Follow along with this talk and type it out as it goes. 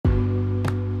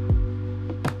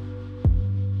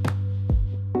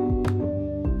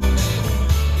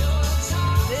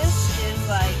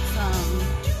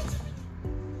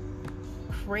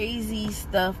crazy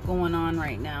stuff going on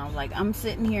right now. Like, I'm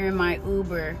sitting here in my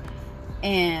Uber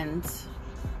and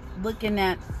looking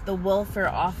at the welfare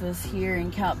office here in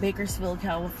Bakersfield,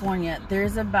 California.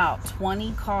 There's about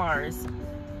 20 cars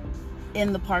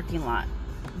in the parking lot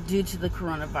due to the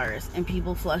coronavirus, and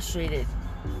people frustrated.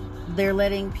 They're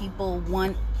letting people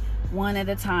one at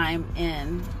a time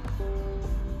in.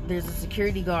 There's a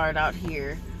security guard out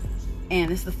here, and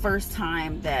it's the first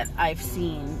time that I've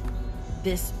seen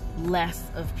this less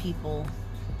of people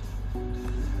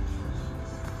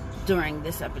during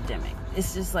this epidemic.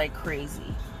 It's just like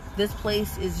crazy. This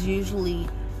place is usually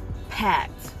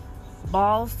packed,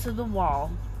 balls to the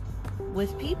wall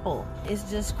with people.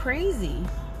 It's just crazy.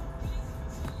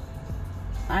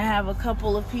 I have a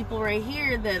couple of people right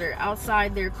here that are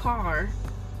outside their car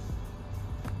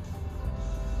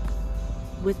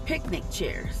with picnic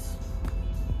chairs.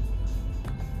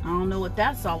 I don't know what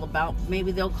that's all about.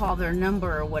 Maybe they'll call their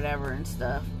number or whatever and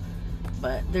stuff,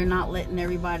 but they're not letting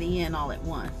everybody in all at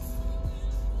once.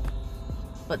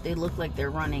 But they look like they're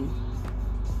running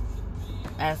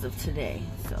as of today.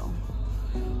 So,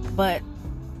 but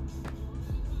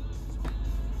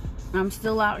I'm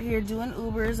still out here doing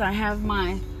Ubers. I have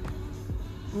my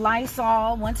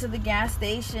Lysol, went to the gas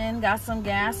station, got some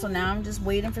gas, so now I'm just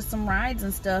waiting for some rides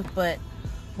and stuff. But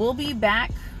we'll be back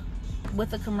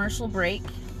with a commercial break,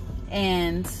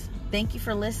 and thank you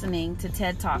for listening to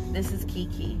TED Talk. This is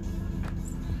Kiki.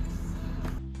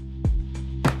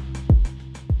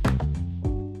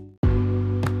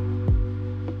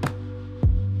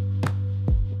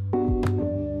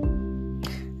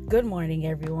 Good morning,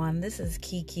 everyone. This is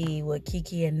Kiki with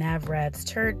Kiki and Navrad's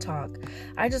TED Talk.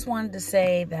 I just wanted to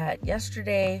say that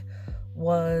yesterday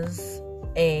was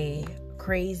a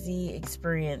crazy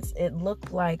experience. It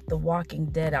looked like The Walking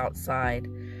Dead outside.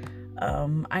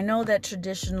 I know that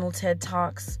traditional TED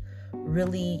Talks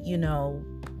really,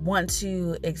 want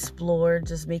to explore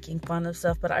just making fun of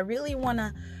stuff, but I really want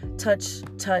to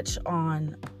touch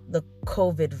on the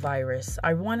COVID virus.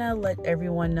 I want to let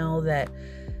everyone know that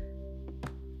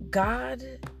God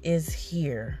is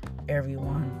here,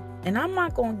 everyone. And I'm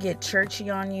not going to get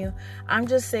churchy on you. I'm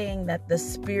just saying that the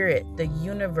spirit, the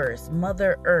universe,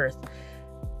 Mother Earth,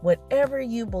 whatever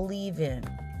you believe in,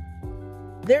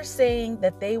 they're saying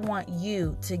that they want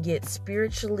you to get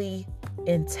spiritually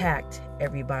intact,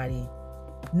 everybody.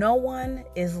 No one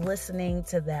is listening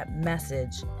to that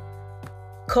message.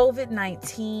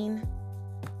 COVID-19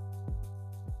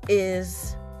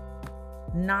 is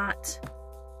not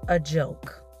a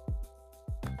joke.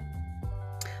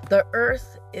 The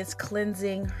earth is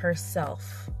cleansing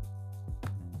herself.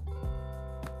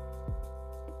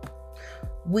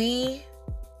 We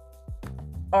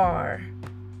are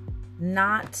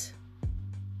not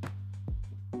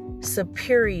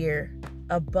superior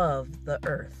above the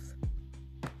earth.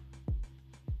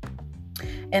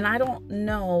 And I don't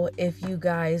know if you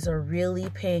guys are really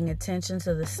paying attention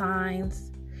to the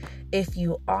signs. If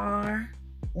you are,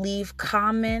 leave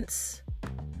comments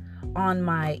on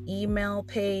my email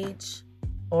page,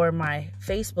 or my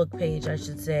Facebook page, I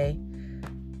should say.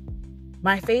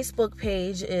 My Facebook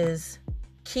page is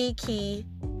Kiki,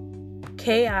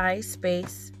 K-I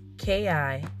space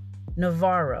K-I,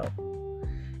 Navarro.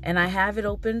 And I have it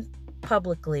open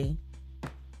publicly.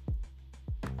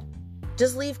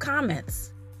 Just leave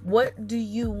comments. What do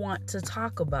you want to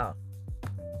talk about?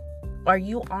 Are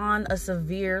you on a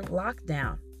severe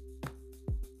lockdown?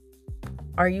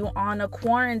 Are you on a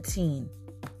quarantine?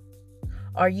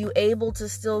 Are you able to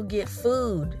still get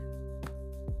food?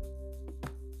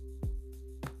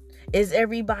 Is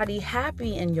everybody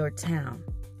happy in your town?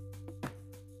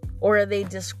 Or are they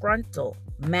disgruntled,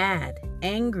 mad,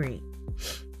 angry?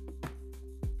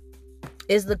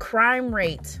 Is the crime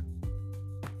rate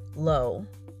low?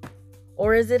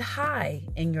 Or is it high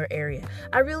in your area?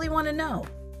 I really want to know.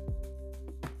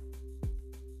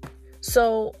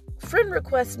 So, friend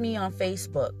request me on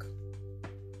Facebook.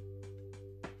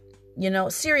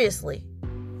 Seriously,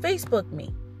 Facebook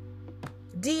me.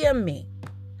 DM me,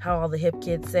 how all the hip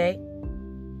kids say.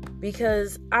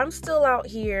 Because I'm still out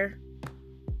here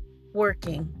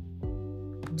working,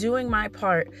 doing my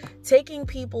part, taking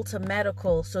people to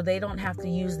medical so they don't have to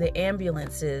use the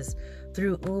ambulances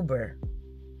through Uber.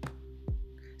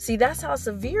 See, that's how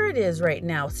severe it is right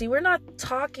now. See, we're not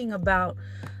talking about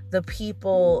the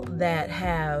people that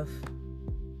have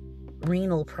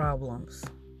renal problems,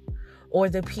 or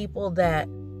the people that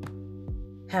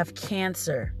have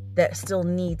cancer that still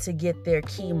need to get their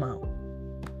chemo.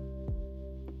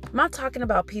 I'm not talking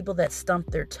about people that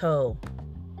stumped their toe,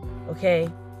 okay?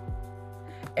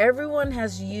 Everyone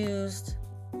has used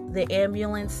the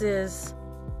ambulances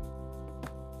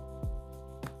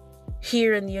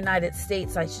here in the United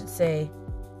States, I should say,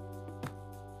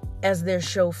 as their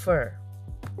chauffeur.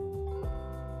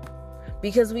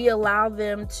 Because we allow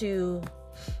them to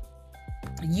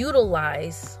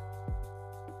utilize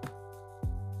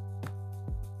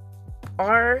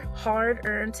our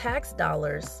hard-earned tax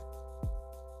dollars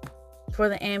for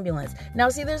the ambulance. Now,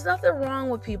 see, there's nothing wrong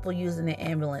with people using the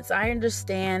ambulance. I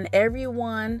understand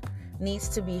everyone needs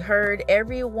to be heard.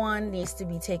 Everyone needs to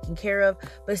be taken care of.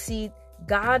 But see,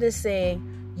 God is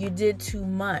saying you did too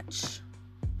much.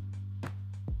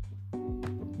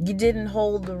 You didn't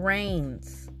hold the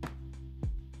reins.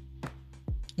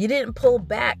 You didn't pull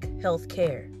back health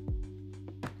care.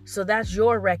 So that's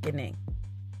your reckoning.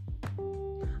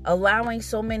 Allowing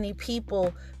so many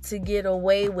people to get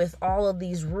away with all of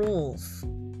these rules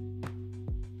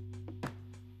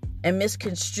and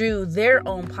misconstrue their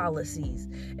own policies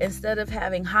instead of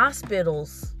having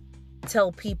hospitals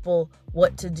tell people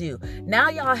what to do. Now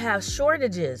y'all have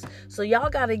shortages, so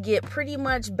y'all got to get pretty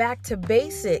much back to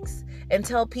basics and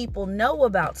tell people know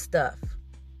about stuff.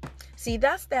 See,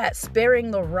 that's that sparing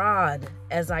the rod,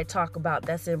 as I talk about,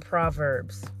 that's in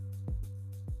Proverbs.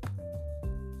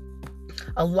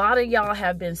 A lot of y'all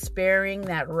have been sparing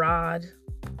that rod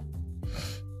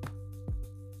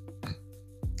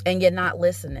and you're not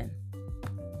listening.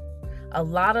 A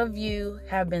lot of you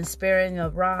have been sparing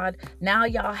the rod. Now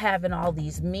y'all having all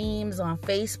these memes on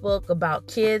Facebook about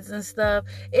kids and stuff.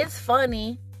 It's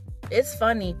funny,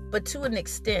 but to an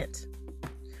extent.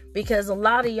 Because a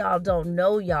lot of y'all don't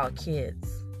know y'all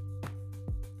kids.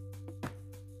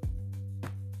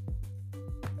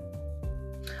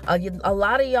 A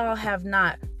lot of y'all have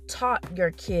not taught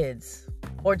your kids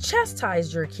or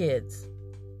chastised your kids.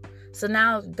 So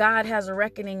now God has a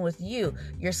reckoning with you.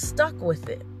 You're stuck with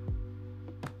it.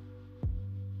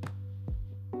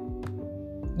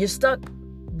 You're stuck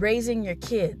raising your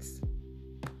kids.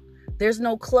 There's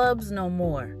no clubs no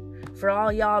more. For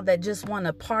all y'all that just want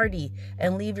to party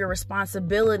and leave your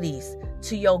responsibilities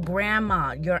to your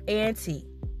grandma, your auntie,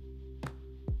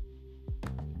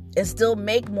 and still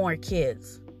make more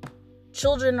kids.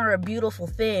 Children are a beautiful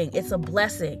thing. It's a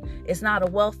blessing. It's not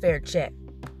a welfare check.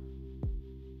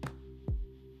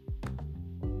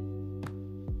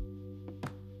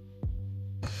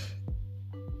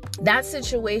 That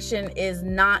situation is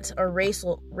not a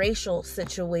racial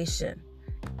situation.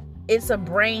 It's a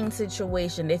brain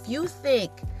situation. If you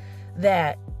think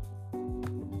that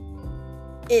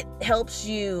it helps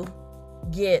you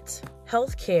get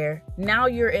health care, now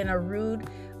you're in a rude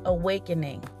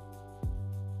awakening.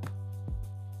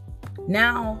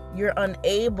 Now you're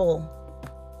unable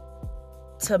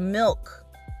to milk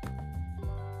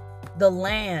the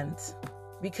land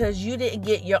because you didn't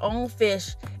get your own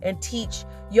fish and teach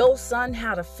your son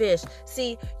how to fish.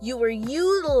 See, you were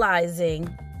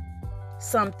utilizing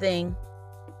something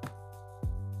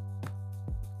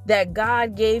that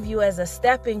God gave you as a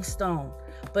stepping stone.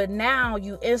 But now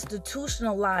you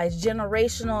institutionalize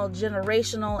generational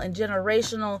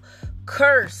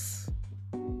curse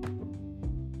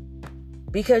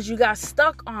because you got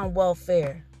stuck on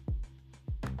welfare.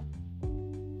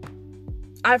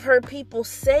 I've heard people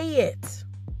say it.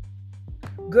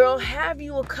 Girl, have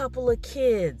you a couple of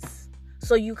kids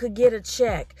so you could get a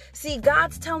check? See,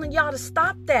 God's telling y'all to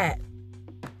stop that.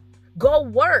 Go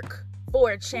work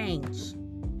for a change.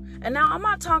 And now I'm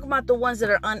not talking about the ones that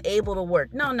are unable to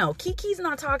work. No. Kiki's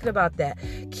not talking about that.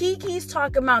 Kiki's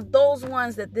talking about those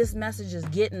ones that this message is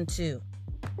getting to.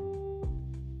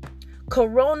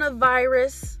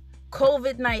 Coronavirus,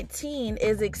 COVID-19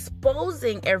 is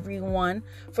exposing everyone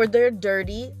for their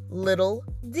dirty little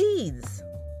deeds.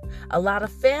 A lot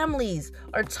of families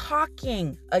are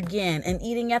talking again and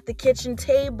eating at the kitchen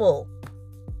table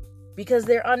because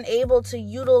they're unable to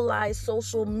utilize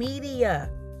social media.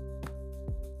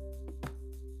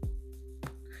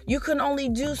 You can only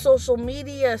do social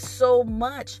media so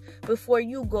much before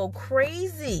you go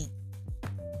crazy.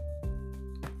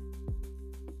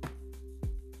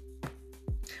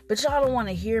 But y'all don't want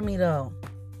to hear me though.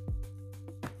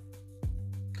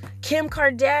 Kim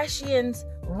Kardashian's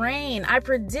reign, I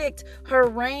predict her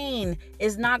reign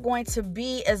is not going to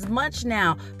be as much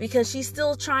now because she's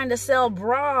still trying to sell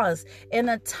bras in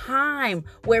a time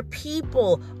where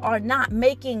people are not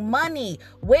making money.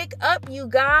 Wake up, you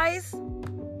guys.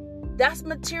 That's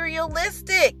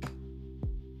materialistic.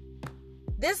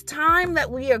 This time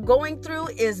that we are going through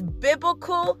is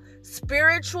biblical,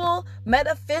 spiritual,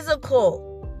 metaphysical,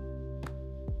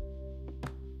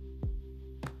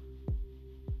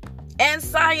 and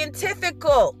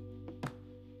scientifical.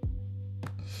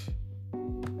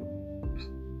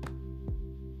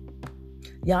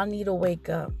 Y'all need to wake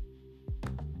up.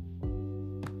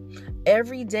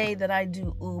 Every day that I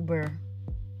do Uber,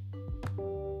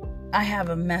 I have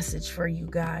a message for you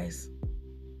guys.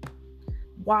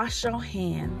 Wash your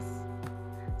hands.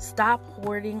 Stop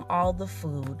hoarding all the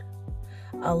food.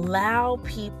 Allow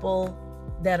people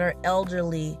that are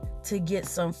elderly to get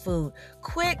some food.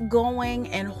 Quit going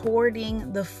and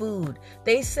hoarding the food.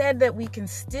 They said that we can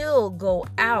still go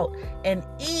out and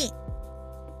eat.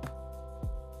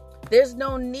 There's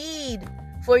no need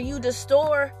for you to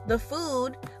store the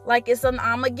food like it's an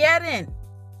Armageddon.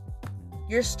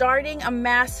 You're starting a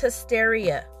mass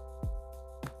hysteria.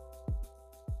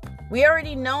 We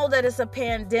already know that it's a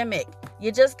pandemic.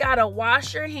 You just gotta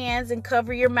wash your hands and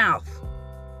cover your mouth.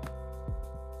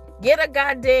 Get a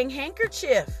goddamn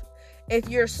handkerchief if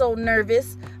you're so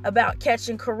nervous about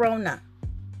catching corona.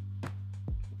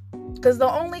 Because the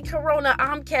only corona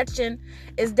I'm catching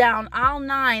is down aisle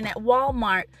 9 at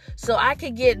Walmart so I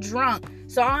could get drunk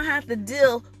so I don't have to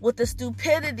deal with the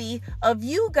stupidity of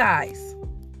you guys.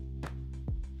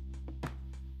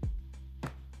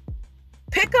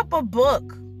 Pick up a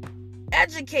book.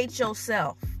 Educate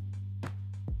yourself.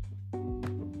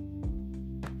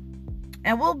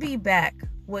 And we'll be back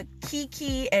with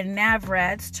Kiki and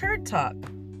Navrad's Turd Talk.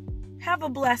 Have a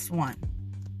blessed one.